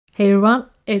Hey everyone,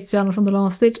 it's Jana from The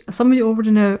Last Stitch. As some of you already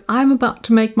know, I'm about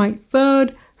to make my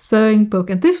third sewing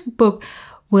book, and this book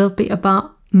will be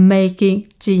about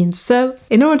making jeans. So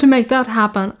in order to make that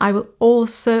happen, I will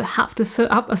also have to sew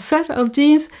up a set of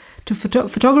jeans to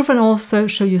photograph and also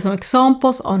show you some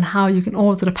examples on how you can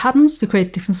alter the patterns to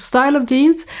create different style of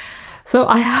jeans. So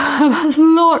I have a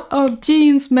lot of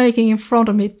jeans making in front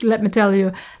of me, let me tell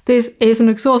you. This is an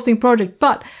exhausting project,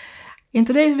 but in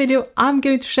today's video, I'm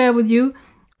going to share with you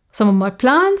some of my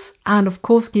plans and of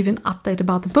course give you an update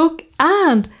about the book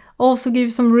and also give you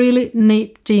some really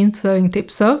neat jean sewing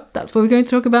tips. So that's what we're going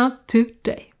to talk about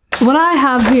today. What I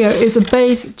have here is a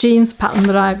base jeans pattern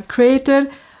that I've created,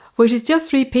 which is just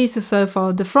 3 pieces so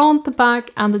far: the front, the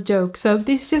back and the yoke. So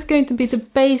this is just going to be the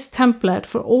base template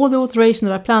for all the alteration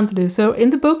that I plan to do. So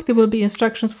in the book there will be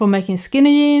instructions for making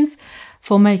skinny jeans,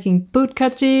 for making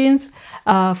bootcut jeans,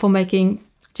 for making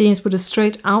jeans with a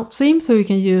straight out seam, so you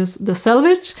can use the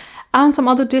selvage, and some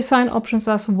other design options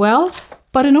as well.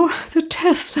 But in order to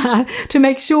test that, to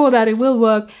make sure that it will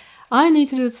work, I need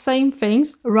to do the same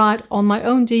things right on my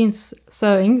own jeans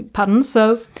sewing pattern.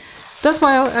 So that's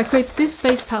why I created this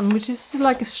base pattern, which is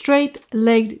like a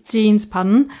straight-legged jeans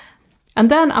pattern. And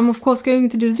then I'm of course going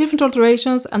to do different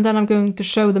alterations, and then I'm going to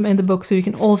show them in the book, so you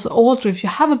can also alter if you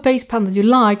have a base pattern that you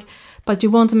like, but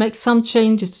you want to make some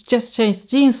changes to just change the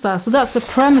jean style. So that's the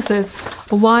premises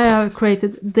of why I've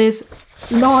created this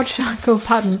large chunk of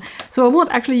pattern. So I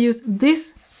won't actually use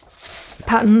this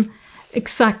pattern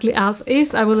exactly as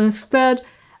is. I will instead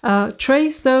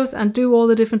trace those and do all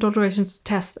the different alterations to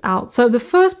test out. So the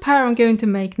first pair I'm going to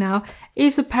make now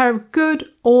is a pair of good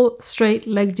all straight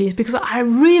leg jeans, because I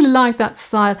really like that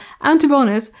style. And to be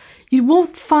honest, you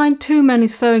won't find too many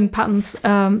sewing patterns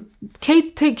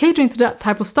catering to that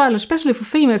type of style, especially for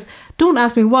females. Don't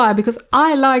ask me why, because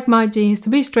I like my jeans to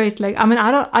be straight leg. I mean,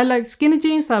 I like skinny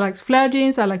jeans, I like flare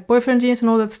jeans, I like boyfriend jeans and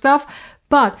all that stuff.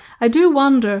 But I do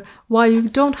wonder why you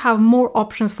don't have more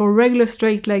options for regular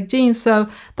straight leg jeans. So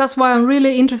that's why I'm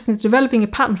really interested in developing a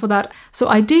pattern for that. So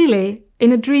ideally,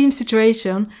 in a dream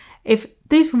situation, if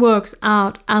this works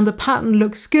out and the pattern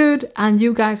looks good and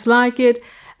you guys like it,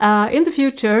 in the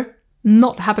future,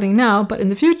 not happening now, but in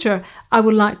the future, I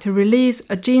would like to release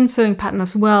a jean sewing pattern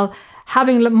as well,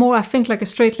 having more, I think, like a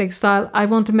straight leg style. I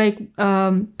want to make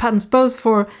patterns both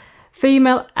for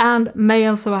female and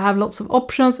male, so I have lots of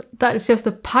options. That is just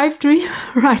a pipe dream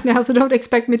right now, so don't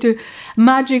expect me to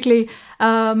magically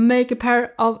make a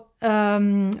pair of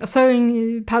a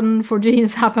sewing pattern for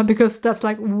jeans happen, because that's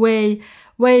like way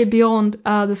beyond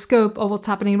the scope of what's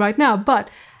happening right now. But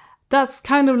that's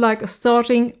kind of like a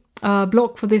starting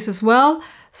block for this as well.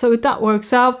 So if that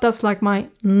works out, that's like my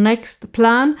next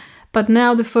plan. But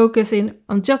now the focus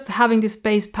on just having this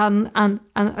base pattern and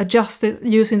adjust it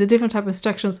using the different type of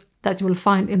instructions that you will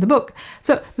find in the book.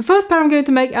 So the first pair I'm going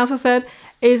to make, as I said,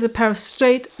 is a pair of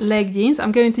straight leg jeans.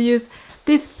 I'm going to use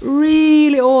this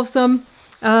really awesome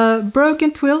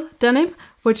broken twill denim,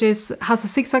 which has a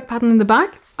zigzag pattern in the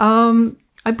back.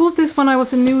 I bought this when I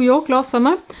was in New York last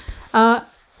summer.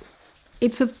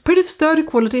 It's a pretty sturdy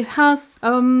quality. It has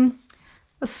a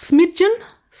smidgen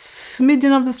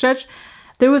of the stretch.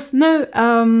 There was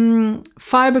no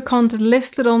fiber content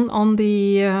listed on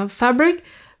the fabric,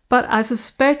 but I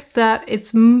suspect that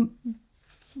it's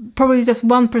probably just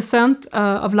 1%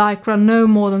 of lycra, no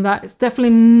more than that. It's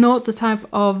definitely not the type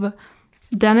of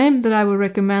denim that I would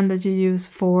recommend that you use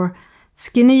for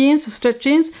skinny jeans or stretch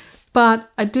jeans.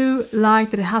 But I do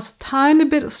like that it has a tiny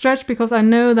bit of stretch, because I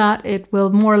know that it will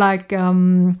more like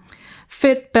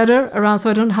fit better around, so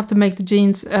I don't have to make the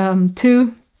jeans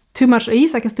too much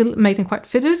ease. I can still make them quite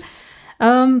fitted.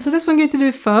 So that's what I'm going to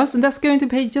do first, and that's going to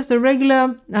be just a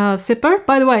regular zipper.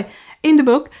 By the way, in the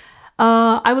book,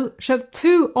 I will show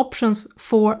 2 options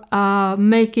for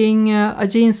making a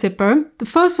jean zipper. The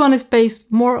first one is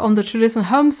based more on the traditional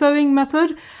home sewing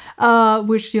method,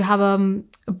 which you have a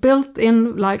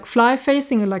built-in like fly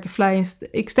facing or like a fly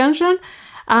extension.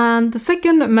 And the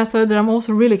second method that I'm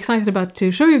also really excited about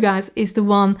to show you guys is the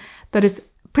one that is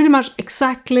pretty much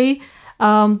exactly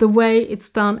the way it's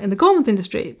done in the garment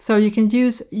industry. So you can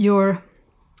use your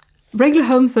regular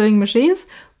home sewing machines,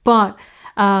 but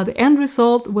the end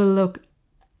result will look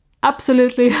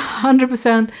absolutely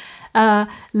 100%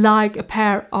 like a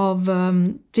pair of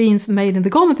jeans made in the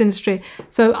garment industry.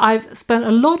 So I've spent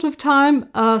a lot of time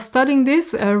studying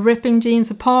this, ripping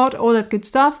jeans apart, all that good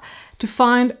stuff, to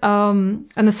find an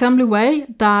assembly way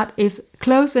that is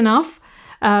close enough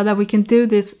that we can do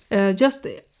this just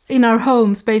in our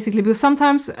homes, basically. Because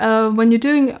sometimes when you're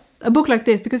doing a book like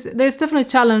this, because there's definitely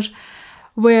a challenge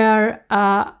where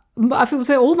I would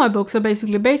say all my books are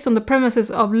basically based on the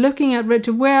premises of looking at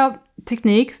to where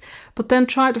techniques, but then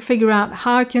try to figure out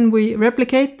how can we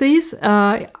replicate these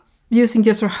using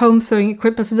just our home sewing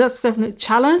equipment. So that's definitely a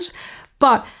challenge,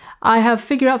 but I have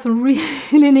figured out some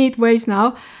really neat ways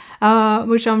now,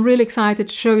 which I'm really excited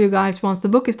to show you guys once the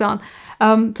book is done.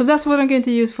 So that's what I'm going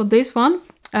to use for this one.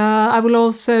 I will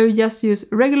also just use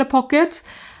regular pockets.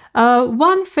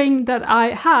 One thing that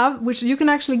I have, which you can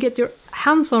actually get your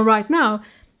hands on right now,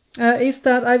 is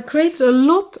that I've created a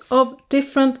lot of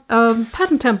different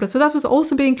pattern templates. So that was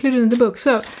also be included in the book.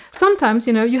 So sometimes,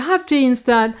 you know, you have jeans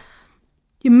that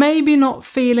you maybe not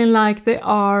feeling like they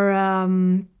are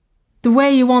the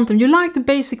way you want them. You like the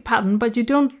basic pattern, but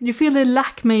you feel they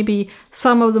lack maybe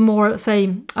some of the more,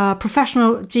 say,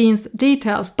 professional jeans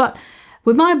details. But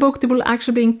with my book, there will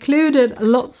actually be included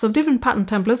lots of different pattern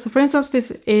templates. So for instance,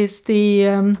 this is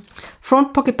the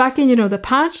front pocket backing, you know, the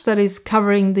patch that is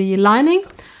covering the lining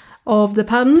of the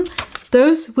pattern.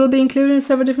 Those will be included in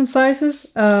several different sizes.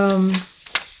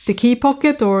 The key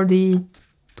pocket or the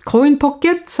coin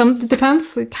pocket, it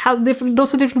depends. It has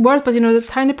those are different words, but you know, the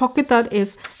tiny pocket that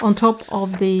is on top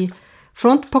of the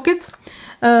front pocket.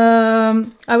 I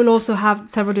will also have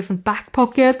several different back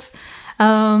pockets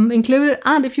included.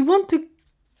 And if you want to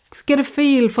get a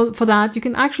feel for that, you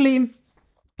can actually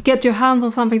get your hands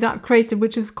on something that I created,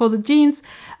 which is called the Jeans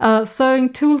Sewing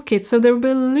Toolkit. So there will be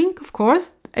a link, of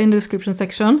course, in the description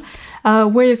section,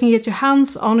 where you can get your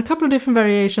hands on a couple of different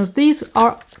variations. These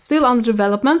are still under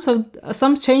development, so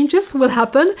some changes will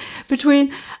happen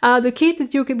between the kit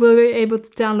that you will be able to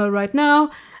download right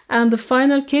now and the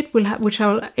final kit, which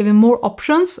have even more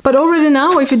options. But already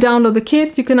now, if you download the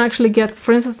kit, you can actually get,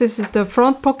 for instance, this is the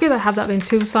front pocket. I have that in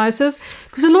 2 sizes,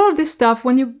 because a lot of this stuff,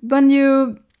 when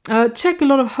you check a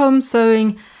lot of home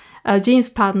sewing jeans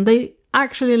pattern, they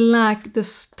actually lack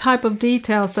this type of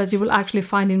details that you will actually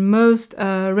find in most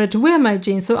ready-to-wear made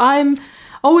jeans. So I'm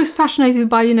always fascinated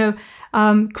by, you know,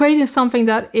 creating something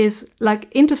that is like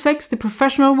intersects the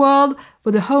professional world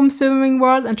with the home sewing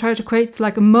world and try to create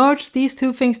like a merge these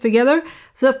two things together.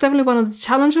 So that's definitely one of the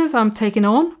challenges I'm taking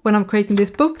on when I'm creating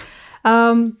this book.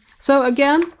 So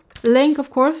again, link of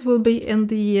course will be in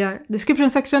the description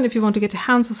section if you want to get your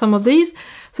hands on some of these.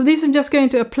 So these I'm just going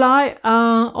to apply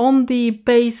on the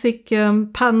basic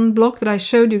pattern block that I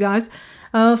showed you guys.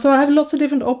 So I have lots of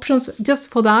different options just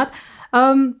for that.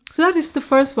 So that is the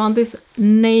first one, this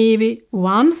navy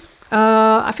one.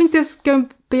 I think this is going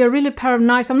to be a really pair of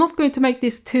nice. I'm not going to make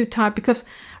this too tight because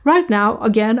right now,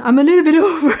 again, I'm a little bit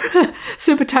over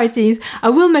super tight jeans. I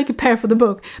will make a pair for the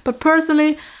book, but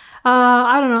personally,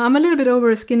 I don't know, I'm a little bit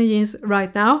over skinny jeans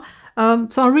right now.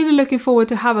 So I'm really looking forward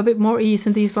to have a bit more ease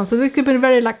in these ones. So this could be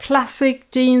very like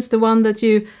classic jeans, the one that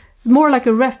you, more like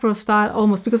a retro style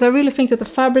almost, because I really think that the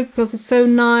fabric, because it's so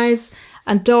nice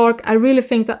and dark, I really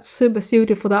think that's super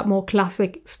suited for that more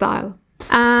classic style.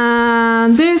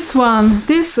 And this one,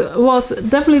 this was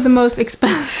definitely the most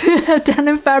expensive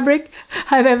denim fabric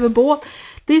I've ever bought.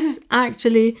 This is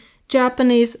actually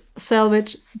Japanese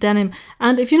selvage denim,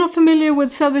 and if you're not familiar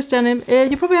with selvage denim,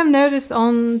 you probably have noticed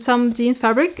on some jeans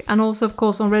fabric and also of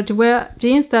course on ready-to-wear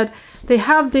jeans that they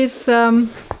have this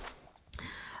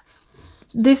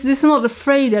this is not a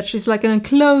frayed edge, it's like an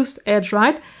enclosed edge,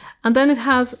 right? And then it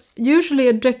has usually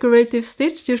a decorative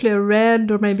stitch, usually a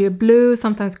red or maybe a blue,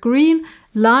 sometimes green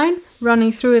line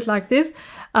running through it like this.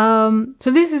 So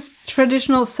this is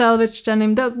traditional selvage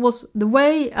denim. That was the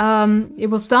way it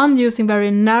was done, using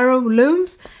very narrow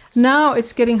looms. Now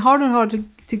it's getting harder and harder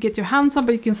to get your hands on,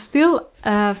 but you can still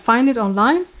find it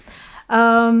online.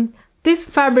 This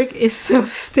fabric is so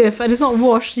stiff and it's not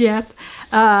washed yet.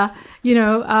 You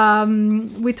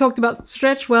know, we talked about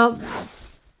stretch. Well,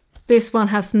 this one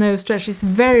has no stretch. It's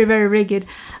very, very rigid.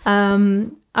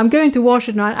 I'm going to wash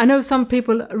it now. I know some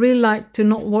people really like to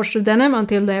not wash the denim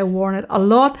until they have worn it a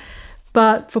lot,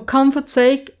 but for comfort's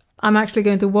sake, I'm actually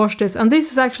going to wash this. And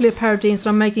this is actually a pair of jeans that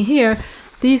I'm making here.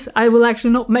 These I will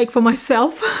actually not make for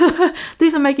myself.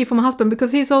 These I'm making for my husband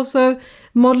because he's also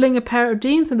modeling a pair of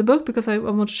jeans in the book, because I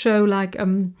want to show like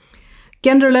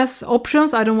genderless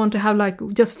options. I don't want to have like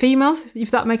just females,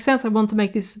 if that makes sense. I want to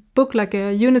make this book like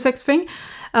a unisex thing.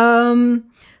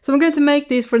 So I'm going to make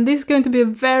these this is going to be a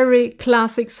very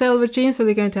classic selvage jean. So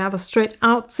they're going to have a straight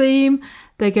out seam.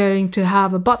 They're going to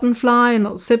have a button fly and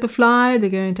not zipper fly. They're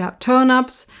going to have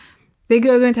turn-ups. They're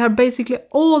going to have basically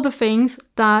all the things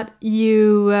that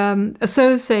you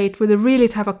associate with a really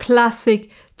type of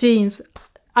classic jeans.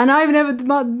 And I've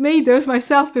never made those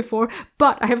myself before,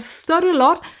 but I have studied a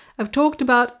lot. I've talked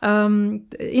about,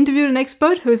 interviewed an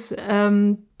expert who's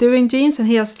doing jeans, and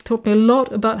he has taught me a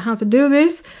lot about how to do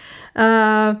this.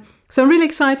 So I'm really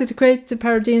excited to create the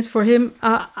pair of jeans for him.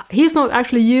 He's not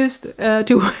actually used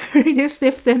to wearing this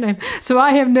stiff denim, so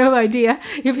I have no idea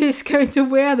if he's going to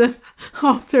wear them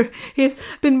after he's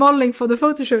been modeling for the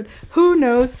photo shoot. Who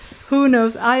knows? Who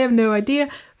knows? I have no idea.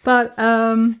 But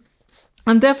I'm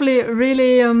definitely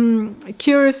really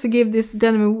curious to give this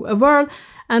denim a whirl.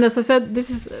 And as I said, this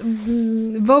is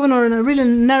woven on a really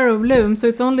narrow loom, so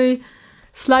it's only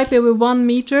slightly over 1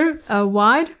 meter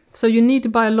wide. So you need to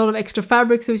buy a lot of extra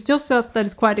fabric. So it's just that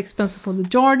it's quite expensive for the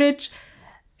yardage.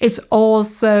 It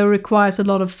also requires a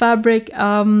lot of fabric.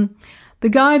 The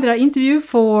guy that I interviewed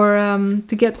for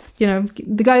the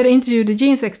guy that interviewed the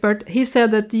jeans expert, he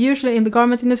said that usually in the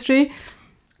garment industry,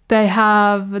 they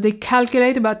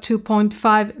calculate about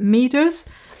 2.5 meters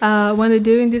when they're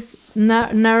doing this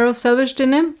narrow selvage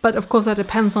denim. But of course that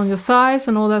depends on your size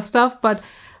and all that stuff. But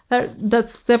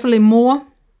that's definitely more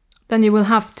than you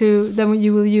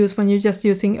will use when you're just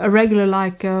using a regular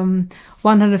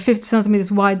 150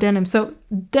 centimeters wide denim. So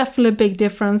definitely a big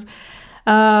difference.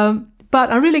 But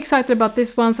I'm really excited about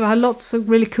this one. So I had lots of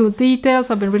really cool details.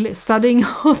 I've been really studying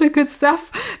all the good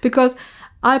stuff because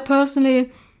I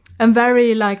personally am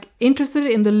very interested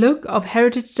in the look of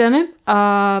heritage denim.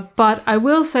 But I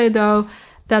will say though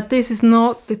that this is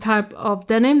not the type of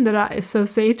denim that I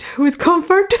associate with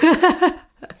comfort.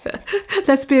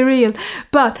 Let's be real.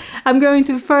 But I'm going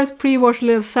to first pre-wash a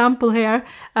little sample here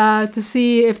to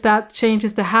see if that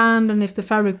changes the hand and if the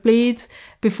fabric bleeds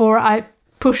before I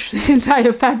push the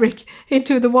entire fabric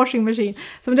into the washing machine.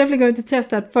 So I'm definitely going to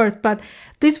test that first. But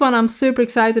this one I'm super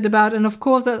excited about. And of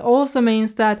course that also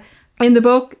means that in the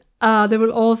book there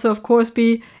will also of course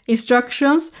be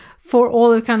instructions for all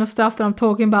the kind of stuff that I'm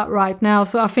talking about right now.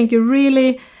 So I think you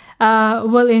really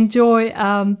will enjoy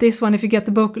this one if you get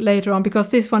the book later on, because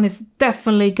this one is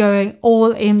definitely going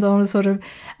all in on the sort of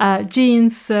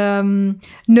jeans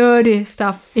nerdy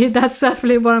stuff. That's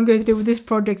definitely what I'm going to do with this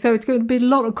project. So it's going to be a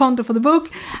lot of content for the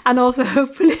book and also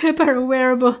hopefully a pair of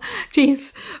wearable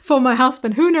jeans for my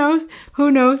husband. Who knows? Who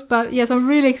knows? But yes, I'm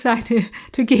really excited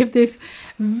to give this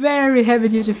very heavy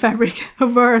duty fabric a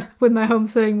whirl with my home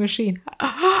sewing machine.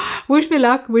 Wish me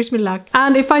luck, wish me luck.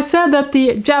 And if I said that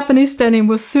the Japanese denim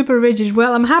was super rigid,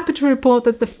 well, I'm happy to report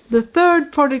that the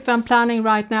third project I'm planning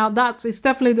right now, it's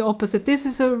definitely the opposite. This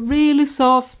is a really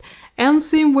soft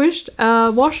enseam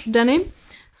washed denim.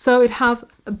 So it has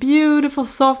a beautiful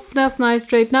softness, nice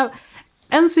drape. Now,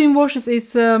 enseam washes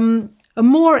is a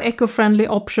more eco-friendly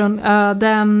option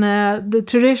than the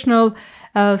traditional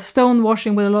stone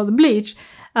washing with a lot of bleach.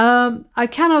 I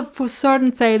cannot for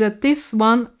certain say that this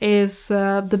one is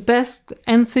the best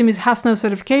enseam. It has no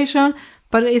certification,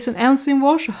 but it is an enseam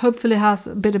wash. Hopefully has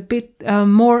a bit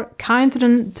more kind to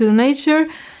the nature.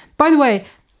 By the way,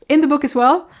 in the book as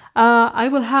well, I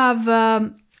will have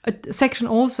a section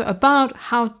also about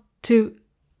how to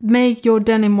make your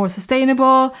denim more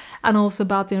sustainable and also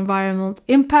about the environmental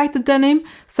impact of denim.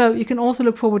 So you can also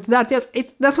look forward to that. Yes,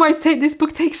 that's why this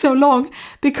book takes so long,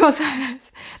 because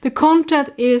the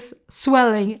content is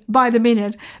swelling by the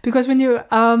minute. Because when you're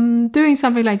doing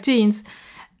something like jeans,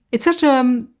 it's such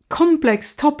a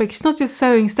complex topic. It's not just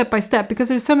sewing step by step, because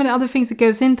there's so many other things that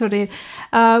goes into it,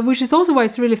 which is also why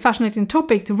it's a really fascinating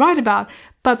topic to write about.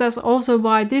 But that's also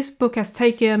why this book has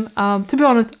taken, to be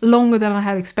honest, longer than I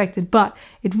had expected. But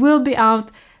it will be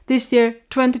out this year,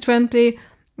 2020,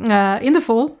 in the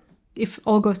fall, if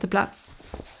all goes to plan.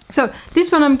 So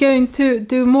this one I'm going to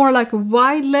do more like a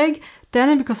wide leg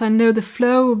denim, because I know the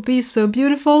flow will be so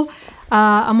beautiful.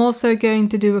 I'm also going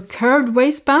to do a curved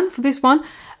waistband for this one,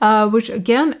 which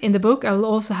again, in the book, I will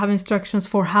also have instructions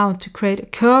for how to create a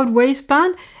curved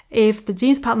waistband if the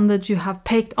jeans pattern that you have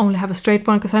picked only have a straight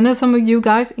one, because I know some of you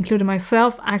guys, including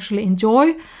myself, actually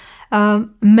enjoy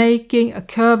making a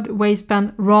curved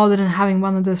waistband rather than having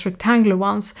one of those rectangular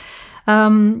ones.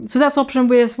 So that's option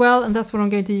B as well, and that's what I'm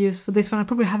going to use for this one. I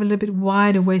probably have a little bit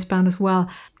wider waistband as well.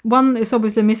 One is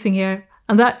obviously missing here,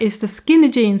 and that is the skinny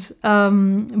jeans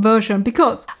version,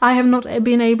 because I have not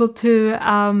been able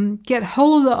to get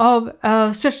hold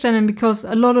of stretch denim, because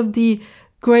a lot of the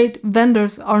great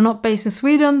vendors are not based in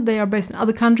Sweden, they are based in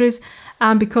other countries,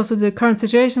 and because of the current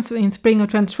situation in spring of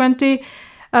 2020,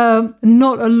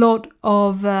 not a lot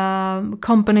of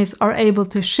companies are able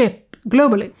to ship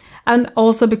globally. And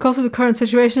also because of the current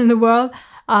situation in the world,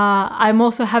 I'm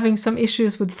also having some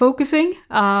issues with focusing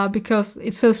because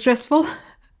it's so stressful.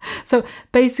 So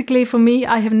basically for me,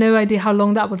 I have no idea how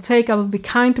long that will take. I will be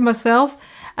kind to myself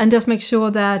and just make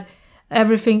sure that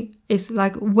everything is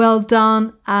like well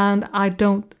done and I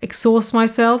don't exhaust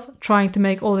myself trying to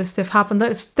make all this stuff happen.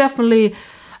 That's definitely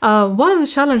one of the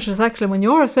challenges actually when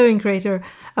you're a sewing creator,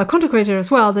 a content creator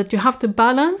as well, that you have to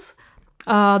balance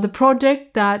the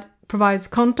project that provides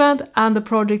content and the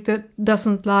project that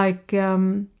doesn't like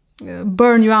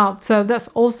burn you out. So that's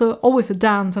also always a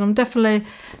dance, and I'm definitely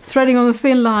threading on a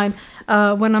thin line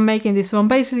when I'm making this. So I'm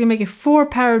basically making 4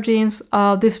 pair of jeans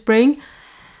this spring.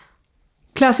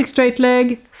 Classic straight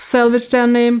leg, selvage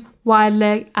denim, wide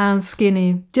leg and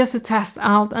skinny, just to test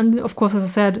out. And of course, as I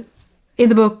said in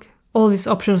the book, all these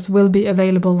options will be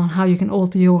available on how you can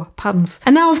alter your patterns.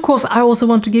 And now of course I also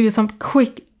want to give you some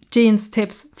quick jeans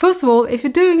tips. First of all, if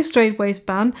you're doing a straight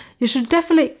waistband, you should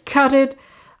definitely cut it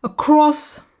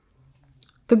across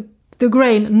the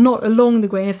grain, not along the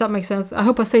grain, if that makes sense. I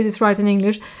hope I say this right in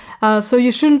English. So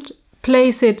you shouldn't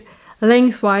place it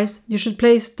lengthwise, you should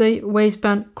place the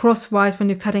waistband crosswise when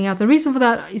you're cutting out. The reason for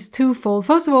that is twofold.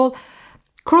 First of all,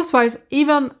 crosswise,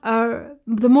 even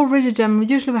the more rigid denim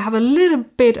usually will have a little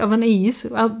bit of an ease,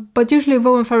 but usually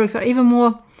woven fabrics are even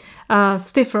more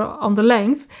stiffer on the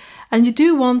length, and you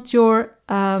do want your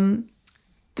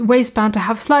waistband to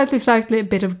have slightly a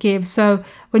bit of give. So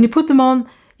when you put them on,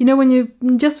 you know, when you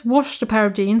just wash the pair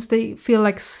of jeans, they feel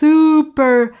like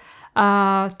super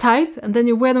tight, and then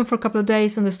you wear them for a couple of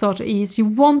days and they start to ease. You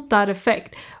want that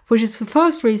effect, which is the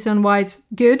first reason why it's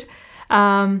good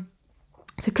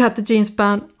to cut the jeans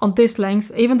band on this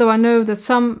length, even though I know that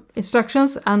some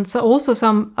instructions and so also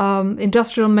some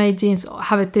industrial made jeans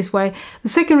have it this way. The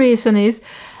second reason is,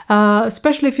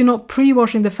 especially if you're not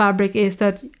pre-washing the fabric, is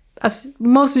that, as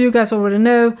most of you guys already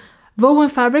know, woven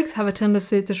fabrics have a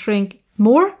tendency to shrink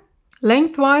more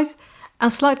lengthwise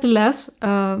and slightly less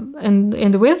in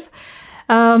the width.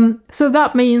 So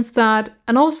that means that,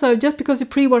 and also just because you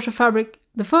pre-wash a fabric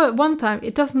the first one time,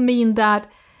 it doesn't mean that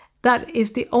that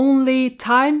is the only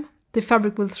time the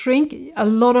fabric will shrink. A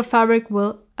lot of fabric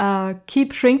will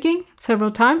keep shrinking several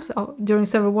times during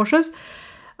several washes.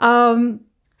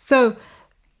 So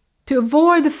to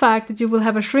avoid the fact that you will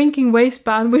have a shrinking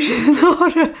waistband, which is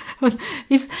not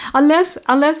unless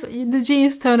the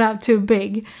jeans turn out too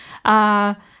big,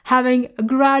 having a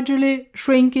gradually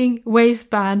shrinking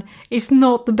waistband is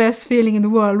not the best feeling in the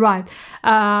world, right?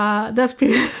 That's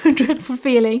pretty dreadful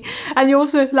feeling. And you're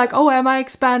also like, oh, am I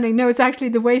expanding? No, it's actually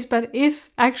the waistband is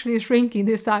actually shrinking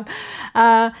this time.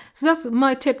 So that's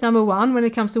my tip number 1 when it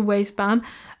comes to waistband.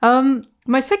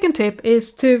 My second tip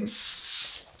is to,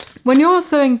 when you're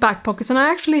sewing back pockets, and I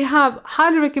actually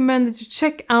highly recommend that you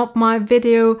check out my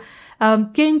video,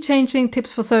 game-changing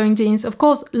tips for sewing jeans. Of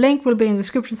course, link will be in the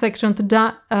description section to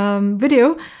that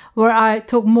video where I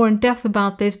talk more in depth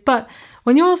about this. But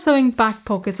when you're sewing back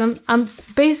pockets, and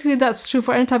basically that's true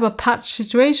for any type of patch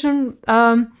situation,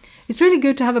 it's really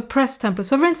good to have a press template.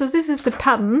 So for instance, this is the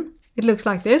pattern. It looks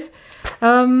like this.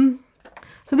 So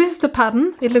this is the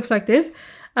pattern. It looks like this.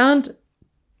 And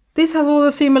this has all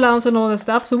the seam allowance and all that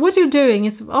stuff. So what you're doing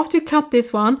is, after you cut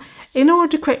this one, in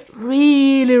order to create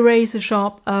really razor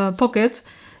sharp pockets,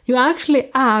 you actually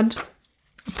add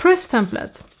a press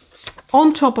template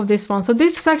on top of this one. So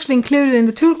this is actually included in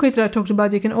the toolkit that I talked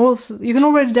about. You can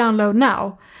already download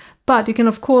now, but you can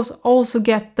of course also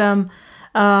get them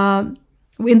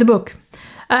in the book.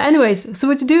 Anyways, so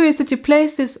what you do is that you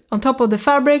place this on top of the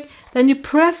fabric, then you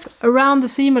press around the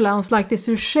seam allowance like this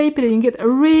to shape it, and you get a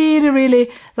really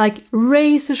like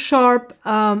razor sharp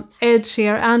edge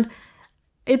here. And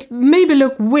it maybe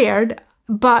look weird,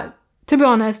 but to be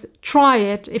honest, try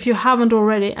it if you haven't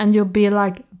already, and you'll be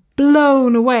like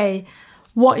blown away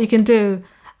what you can do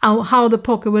and how the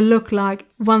pocket will look like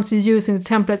once you're using the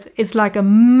templates. It's like a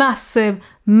massive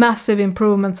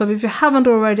improvement. So if you haven't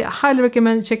already, I highly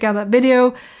recommend you check out that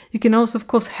video. You can also of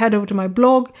course head over to my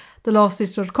blog,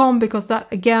 thelaststitch.com, because that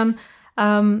again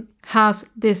has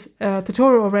this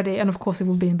tutorial already, and of course it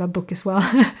will be in my book as well.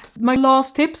 My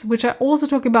last tips, which I also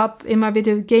talk about in my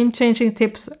video, game-changing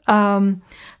tips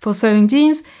for sewing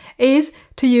jeans, is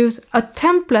to use a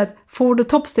template for the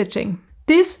top stitching.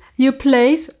 This you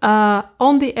place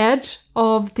on the edge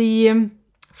of the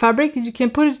fabric. You can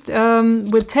put it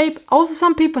with tape. Also,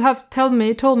 some people have told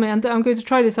me, and I'm going to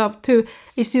try this out too,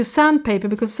 is to use sandpaper,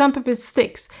 because sandpaper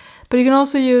sticks. But you can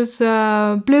also use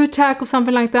blue tack or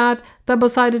something like that,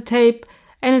 double-sided tape,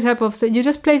 any type of, you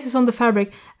just place this on the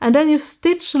fabric, and then you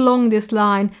stitch along this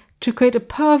line to create a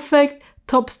perfect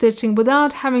top stitching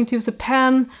without having to use a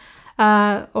pen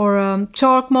or a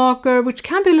chalk marker, which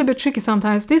can be a little bit tricky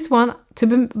sometimes. This one,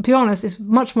 to be honest, is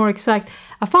much more exact.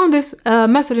 I found this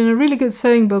method in a really good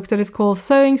sewing book that is called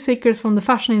Sewing Secrets from the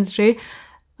Fashion Industry.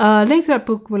 Link to that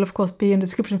book will of course be in the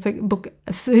description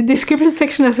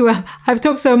section as well. I've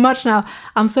talked so much now,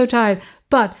 I'm so tired.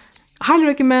 But I highly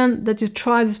recommend that you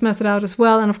try this method out as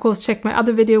well. And of course check my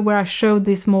other video where I showed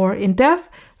this more in depth,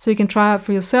 so you can try it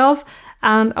for yourself.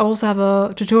 And I also have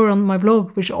a tutorial on my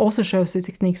blog which also shows the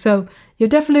technique. So you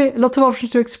have definitely lots of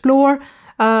options to explore.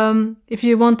 If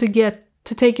you want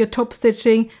to take your top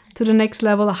stitching to the next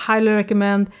level, I highly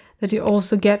recommend that you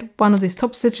also get one of these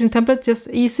top stitching templates. Just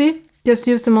easy. Just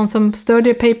use them on some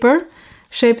sturdier paper,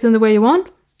 shape them the way you want,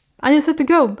 and you're set to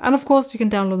go. And of course, you can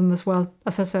download them as well,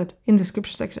 as I said, in the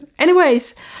description section.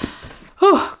 Anyways,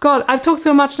 oh God, I've talked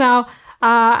so much now.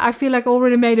 I feel like I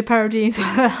already made a pair of jeans.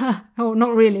 No,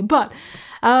 not really, but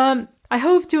I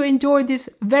hope you enjoyed this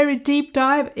very deep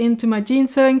dive into my jean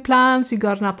sewing plans. You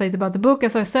got an update about the book.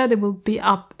 As I said, it will be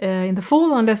up in the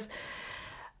fall unless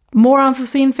more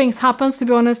unforeseen things happens. To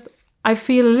be honest, I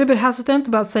feel a little bit hesitant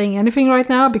about saying anything right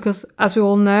now because, as we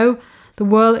all know, the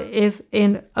world is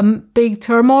in a big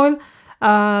turmoil.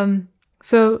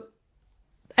 So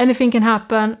anything can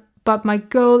happen, but my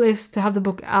goal is to have the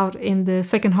book out in the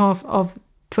second half of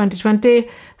 2020.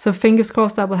 So fingers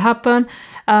crossed that will happen.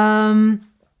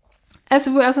 As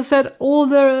I said, all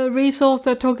the resources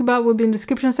that I talked about will be in the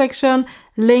description section.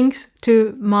 Links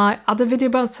to my other video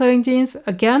about sewing jeans,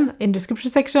 again, in the description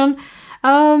section.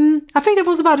 I think that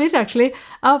was about it, actually.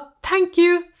 Thank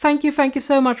you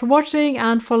so much for watching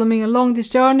and following along this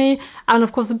journey. And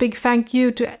of course, a big thank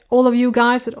you to all of you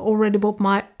guys that already bought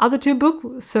my other two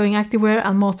books, Sewing Activewear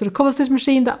and Master the Coverstitch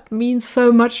Machine. That means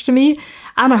so much to me.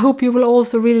 And I hope you will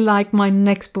also really like my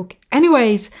next book.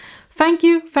 Anyways, thank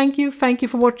you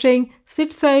for watching.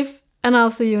 Stitch safe, and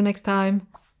I'll see you next time.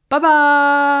 Bye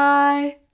bye!